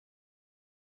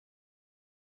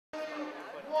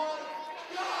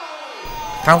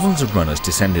Thousands of runners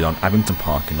descended on Abington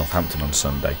Park in Northampton on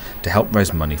Sunday to help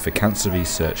raise money for Cancer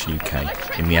Research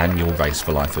UK in the annual Race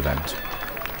for Life event.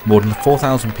 More than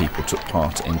 4,000 people took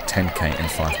part in 10k and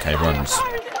 5k runs.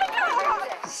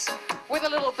 With a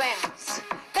little bounce.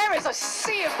 There is a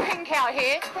sea of pink out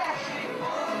here.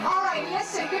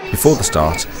 Before the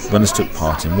start, runners took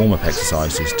part in warm-up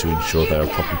exercises to ensure they were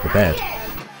properly prepared.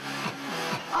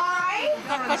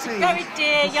 I've got a very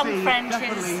dear young friend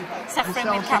who's suffering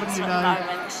with cancer at the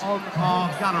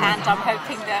moment, and I'm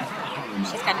hoping that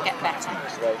she's going to get better.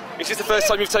 Is this the first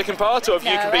time you've taken part, or have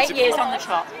you competed? 8 years on the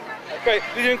trot. Great.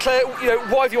 Lydia and Claire,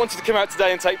 why have you wanted to come out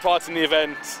today and take part in the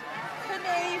event?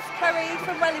 Chloe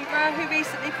from Wellingborough, who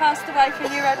recently passed away from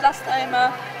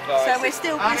neuroblastoma. So we're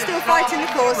still fighting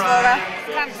the cause for her.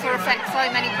 Cancer affects so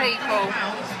many people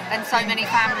and so many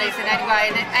families in any way,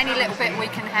 and any little bit we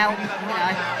can help,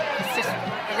 it's just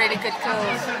a really good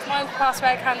cause. My uncle passed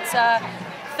away of cancer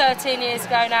 13 years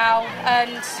ago now,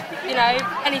 and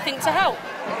anything to help.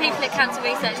 People at Cancer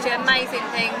Research do amazing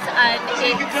things, and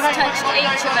it's touched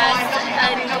each of us,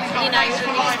 and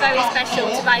it's very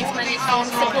special to raise money to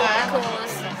support the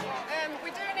cause.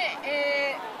 We're doing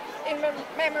it in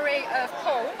memory of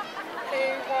Paul, who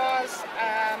was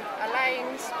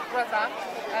Elaine's brother.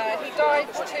 He died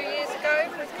 2 years ago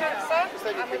with cancer,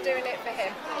 and we're doing it for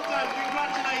him.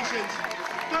 Congratulations!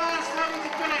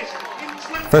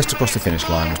 First across the finish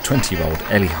line was 20-year-old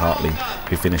Ellie Hartley,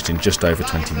 who finished in just over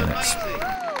 20 minutes.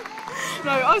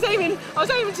 No, I was aiming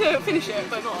to finish it,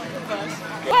 but not first.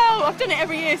 Well, I've done it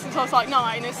every year since I was like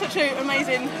 9. It's such an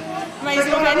amazing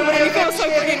event, and you feel so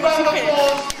brilliant once you finish.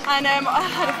 And I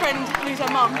had a friend lose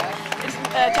her mum,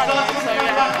 Janet, so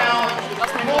yeah,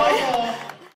 that's my boy.